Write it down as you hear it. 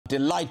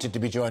Delighted to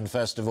be joined,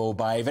 first of all,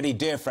 by a very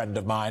dear friend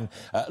of mine,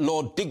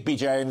 Lord Digby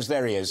Jones.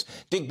 There he is.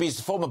 Digby's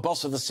the former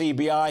boss of the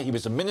CBI. He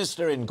was a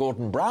minister in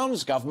Gordon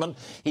Brown's government.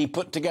 He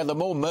put together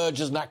more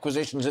mergers and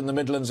acquisitions in the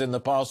Midlands in the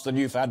past than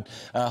you've had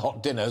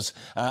hot dinners,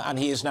 and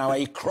he is now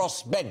a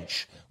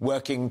cross-bench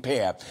working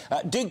peer.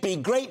 Digby,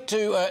 great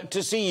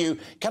to see you.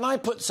 Can I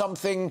put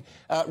something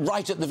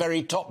right at the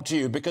very top to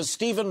you? Because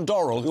Stephen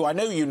Dorrell, who I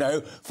know you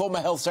know,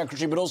 former Health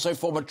Secretary but also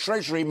former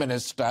Treasury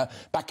Minister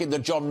back in the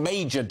John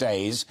Major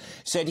days,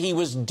 said he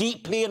was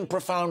deeply and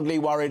profoundly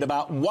worried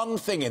about one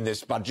thing in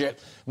this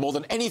budget more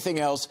than anything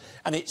else,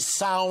 and it's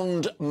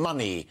sound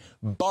money,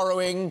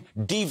 borrowing,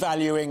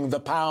 devaluing the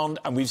pound,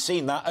 and we've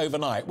seen that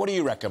overnight. What do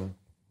you reckon?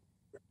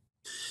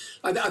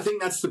 I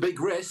think that's the big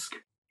risk.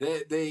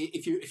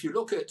 If you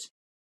look at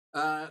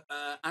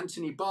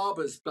Anthony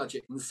Barber's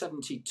budget in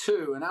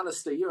 '72, and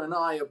Alistair, you and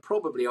I are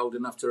probably old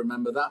enough to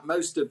remember that.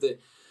 Most of the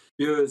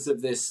viewers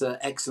of this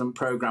excellent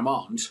programme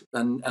aren't,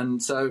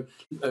 and so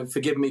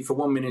forgive me for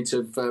 1 minute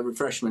of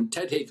refreshment.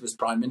 Ted Heath was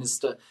Prime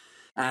Minister,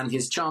 and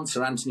his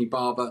Chancellor, Anthony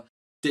Barber,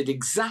 did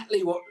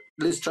exactly what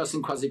Liz Truss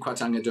and Kwasi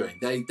Kwarteng are doing.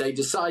 They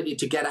decided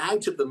to get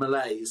out of the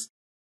malaise.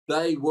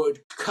 They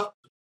would cut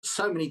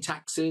so many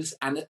taxes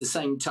and at the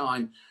same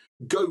time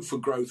go for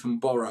growth and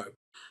borrow.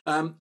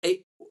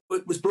 It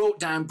was brought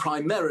down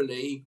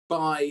primarily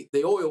by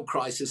the oil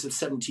crisis of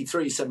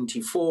 73,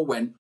 74,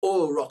 when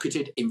oil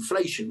rocketed,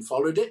 inflation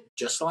followed it,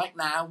 just like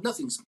now.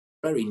 Nothing's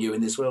very new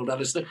in this world,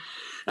 Alistair.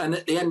 And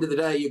at the end of the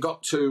day, you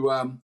got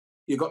to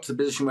the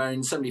position where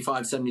in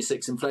 75,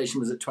 76, inflation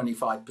was at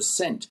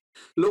 25%.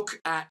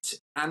 Look at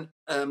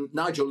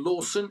Nigel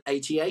Lawson,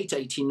 88,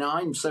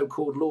 89,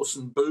 so-called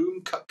Lawson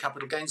boom, cut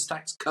capital gains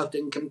tax, cut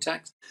income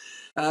tax.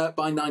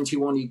 By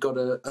 91, he got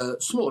a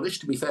smallish,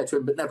 to be fair to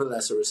him, but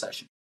nevertheless a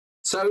recession.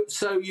 So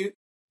you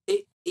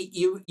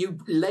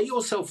lay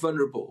yourself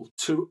vulnerable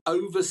to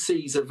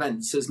overseas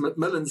events, as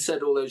Macmillan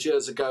said all those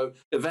years ago,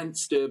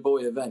 events, dear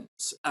boy,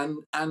 events,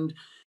 and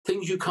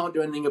things you can't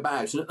do anything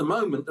about. And at the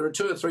moment, there are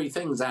two or three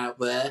things out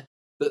there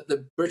that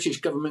the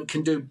British government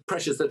can do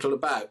precious little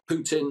about.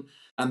 Putin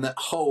and the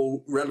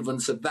whole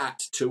relevance of that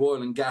to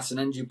oil and gas and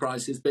energy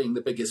prices being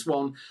the biggest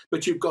one.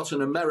 But you've got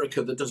an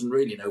America that doesn't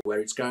really know where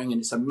it's going,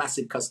 and it's a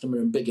massive customer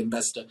and big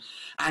investor.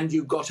 And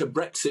you've got a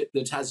Brexit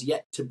that has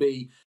yet to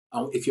be,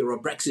 if you're a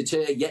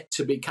Brexiteer, yet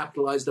to be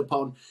capitalised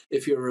upon.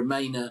 If you're a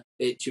Remainer,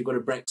 you've got a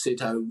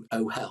Brexit,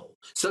 oh hell.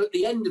 So at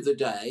the end of the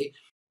day,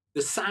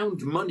 the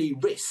sound money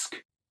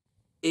risk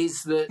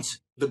is that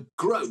the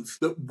growth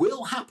that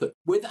will happen,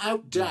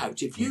 without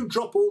doubt, if you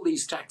drop all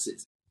these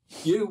taxes,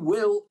 you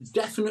will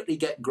definitely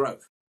get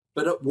growth.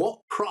 But at what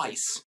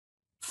price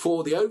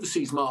for the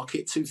overseas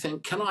markets who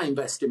think, can I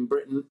invest in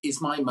Britain?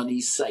 Is my money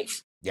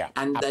safe? Yeah.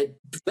 And they're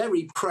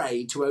very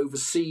prey to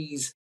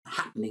overseas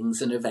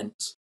happenings and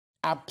events.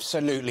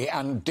 Absolutely,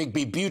 and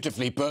Digby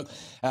beautifully put,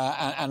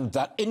 and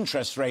that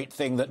interest rate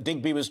thing that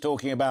Digby was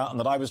talking about and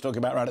that I was talking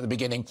about right at the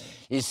beginning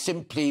is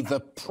simply the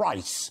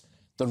price,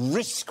 the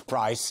risk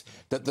price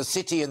that the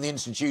city and the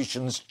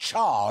institutions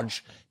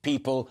charge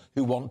people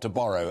who want to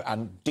borrow.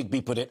 And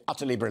Digby put it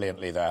utterly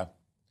brilliantly there.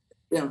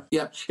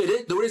 Yeah.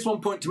 There is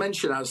one point to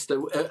mention, Alistair,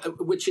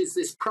 which is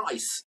this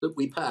price that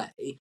we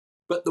pay.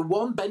 But the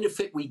one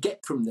benefit we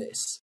get from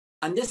this,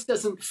 and this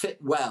doesn't fit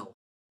well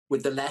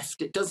with the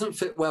left, it doesn't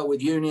fit well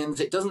with unions,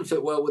 it doesn't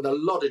fit well with a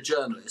lot of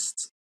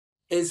journalists,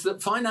 is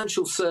that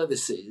financial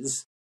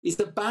services is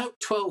about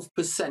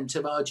 12%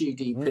 of our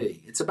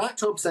GDP. It's about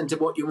 12% of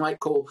what you might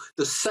call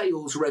the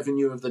sales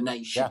revenue of the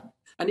nation. Yeah.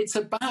 And it's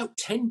about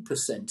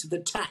 10% of the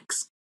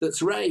tax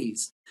that's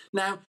raised.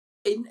 Now,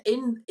 in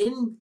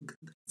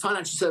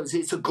financial services,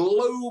 it's a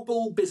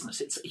global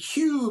business. It's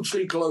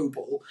hugely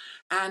global.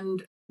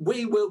 And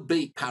we will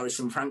beat Paris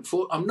and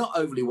Frankfurt. I'm not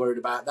overly worried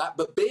about that.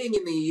 But being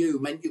in the EU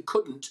meant you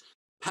couldn't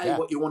pay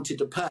what you wanted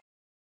to pay.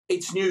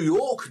 It's New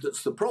York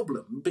that's the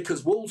problem,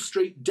 because Wall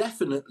Street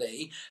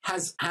definitely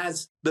has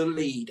the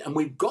lead. And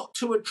we've got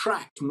to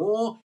attract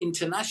more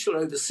international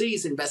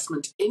overseas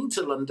investment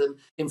into London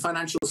in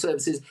financial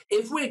services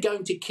if we're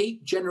going to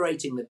keep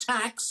generating the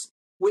tax,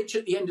 which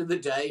at the end of the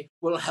day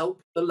will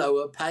help the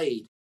lower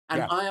paid.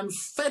 And I am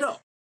fed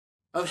up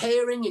of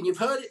hearing, and you've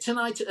heard it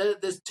tonight,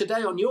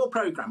 today on your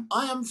programme,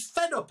 I am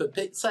fed up of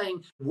it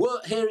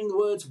hearing the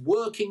words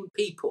working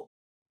people.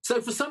 So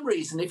for some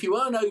reason, if you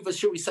earn over,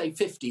 shall we say,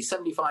 50,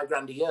 75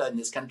 grand a year in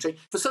this country,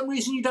 for some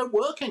reason you don't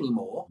work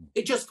anymore.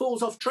 It just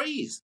falls off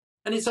trees.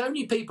 And it's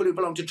only people who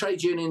belong to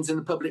trade unions in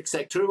the public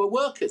sector who are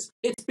workers.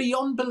 It's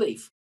beyond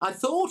belief. I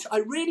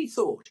really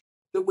thought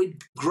that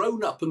we'd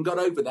grown up and got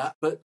over that,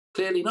 but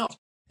clearly not.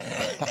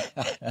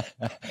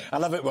 I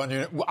love it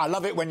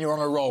when you're on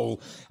a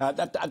roll.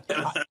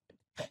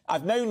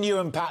 I've known you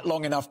and Pat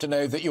long enough to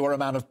know that you are a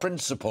man of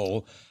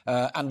principle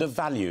and of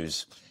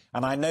values.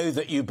 And I know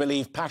that you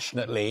believe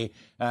passionately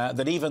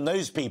that even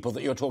those people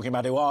that you're talking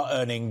about who are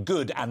earning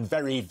good and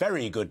very,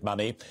 very good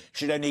money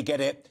should only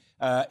get it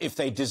if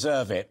they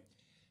deserve it.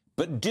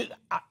 But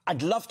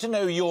I'd love to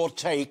know your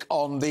take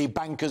on the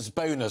bankers'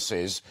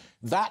 bonuses.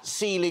 That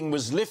ceiling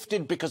was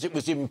lifted because it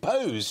was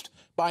imposed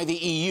by the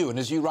EU. And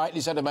as you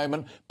rightly said a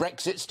moment,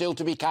 Brexit's still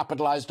to be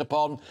capitalised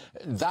upon.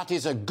 That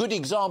is a good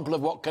example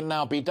of what can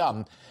now be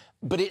done.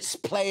 But it's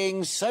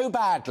playing so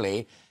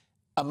badly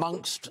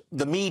amongst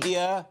the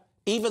media,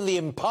 even the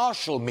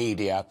impartial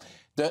media,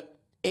 that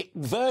it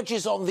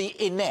verges on the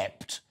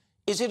inept.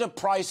 Is it a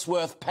price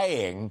worth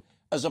paying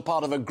as a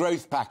part of a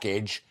growth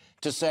package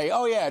to say,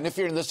 oh, yeah, and if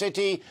you're in the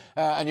city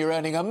and you're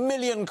earning £1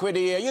 million a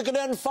year, you can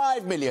earn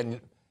 £5 million?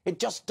 It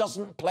just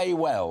doesn't play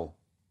well.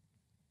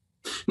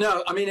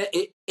 No, I mean,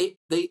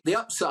 the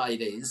upside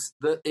is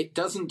that it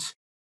doesn't.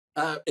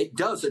 It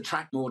does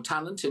attract more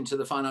talent into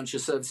the financial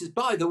services.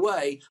 By the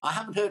way, I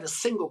haven't heard a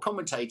single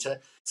commentator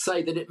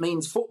say that it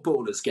means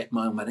footballers get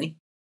more money.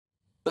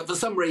 But for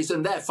some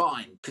reason, they're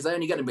fine because they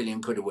only get £1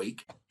 million a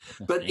week.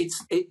 But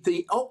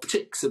the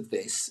optics of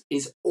this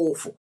is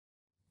awful.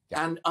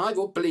 And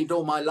I've believed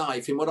all my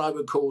life in what I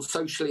would call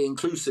socially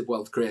inclusive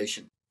wealth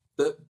creation.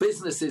 That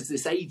business is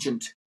this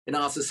agent in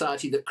our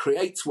society that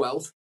creates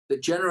wealth,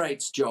 that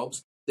generates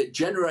jobs, that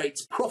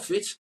generates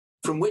profit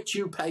from which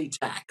you pay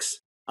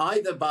tax,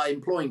 either by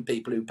employing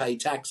people who pay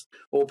tax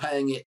or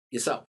paying it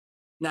yourself.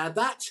 Now,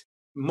 that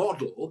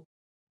model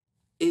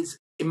is,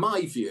 in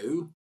my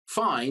view,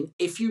 fine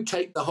if you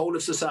take the whole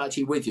of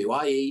society with you,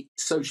 i.e.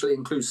 socially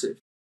inclusive.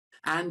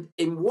 And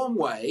in one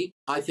way,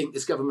 I think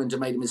this government have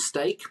made a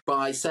mistake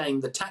by saying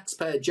the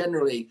taxpayer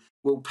generally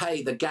will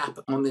pay the gap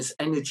on this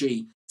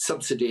energy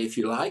subsidy, if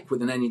you like,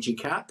 with an energy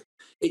cap.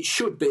 It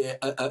should be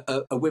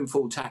a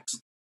windfall tax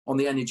on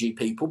the energy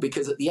people,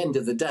 because at the end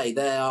of the day,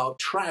 they are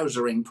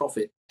trousering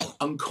profit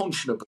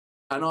unconscionably.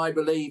 And I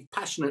believe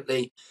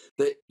passionately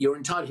that you're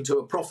entitled to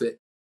a profit,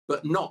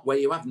 but not where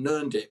you haven't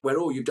earned it, where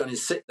all you've done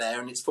is sit there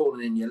and it's fallen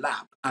in your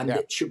lap. And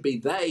it should be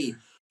they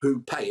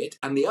who pay it.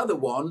 And the other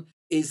one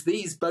is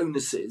these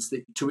bonuses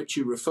to which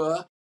you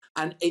refer.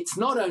 And it's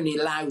not only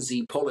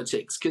lousy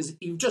politics, because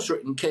you've just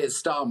written Keir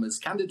Starmer's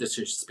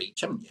candidacy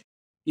speech, haven't you?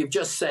 You've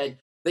just said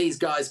these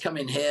guys come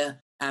in here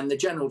and the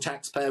general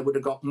taxpayer would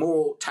have got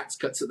more tax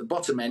cuts at the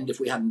bottom end if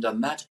we hadn't done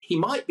that. He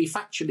might be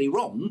factually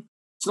wrong.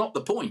 It's not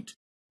the point.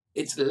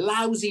 It's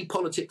lousy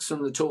politics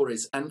from the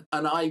Tories. And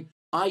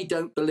I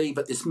don't believe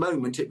at this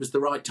moment it was the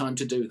right time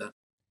to do that.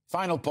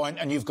 Final point,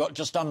 and you've got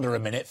just under a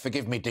minute.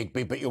 Forgive me,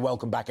 Digby, but you're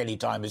welcome back any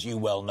time, as you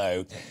well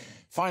know.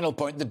 Final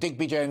point, the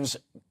Digby Jones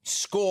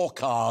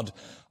scorecard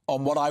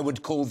on what I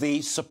would call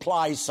the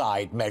supply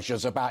side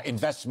measures about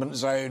investment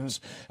zones,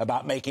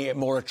 about making it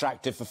more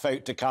attractive for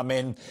folk to come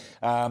in,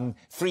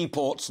 free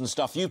ports and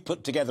stuff. You've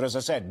put together, as I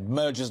said,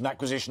 mergers and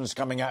acquisitions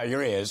coming out of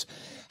your ears.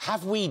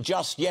 Have we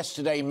just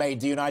yesterday made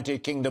the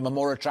United Kingdom a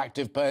more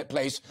attractive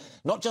place,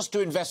 not just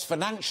to invest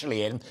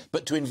financially in,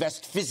 but to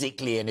invest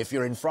physically in, if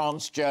you're in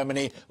France,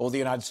 Germany or the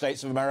United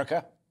States of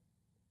America?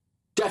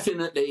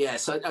 Definitely,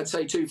 yes. I'd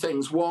say two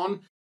things.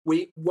 One,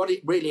 what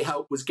it really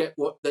helped was there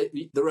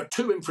are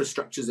two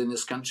infrastructures in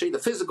this country: the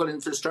physical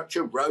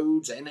infrastructure,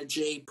 roads,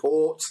 energy,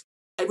 ports,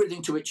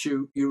 everything to which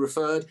you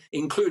referred,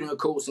 including, of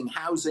course, in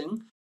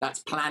housing. That's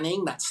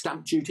planning, that's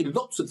stamp duty,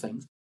 lots of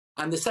things.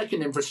 And the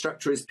second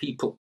infrastructure is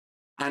people,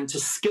 and to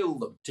skill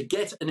them, to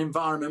get an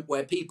environment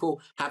where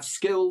people have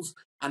skills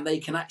and they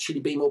can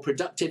actually be more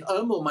productive,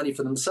 earn more money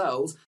for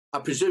themselves. I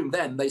presume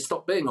then they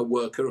stop being a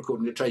worker,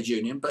 according to trade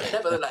union, but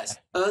nevertheless,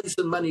 earn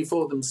some money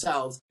for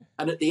themselves.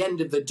 And at the end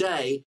of the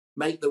day,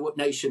 make the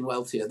nation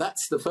wealthier.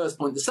 That's the first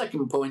point. The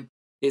second point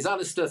is,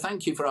 Alistair,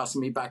 thank you for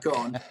asking me back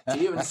on. To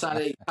you and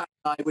Sally,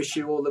 I wish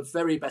you all the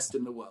very best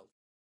in the world.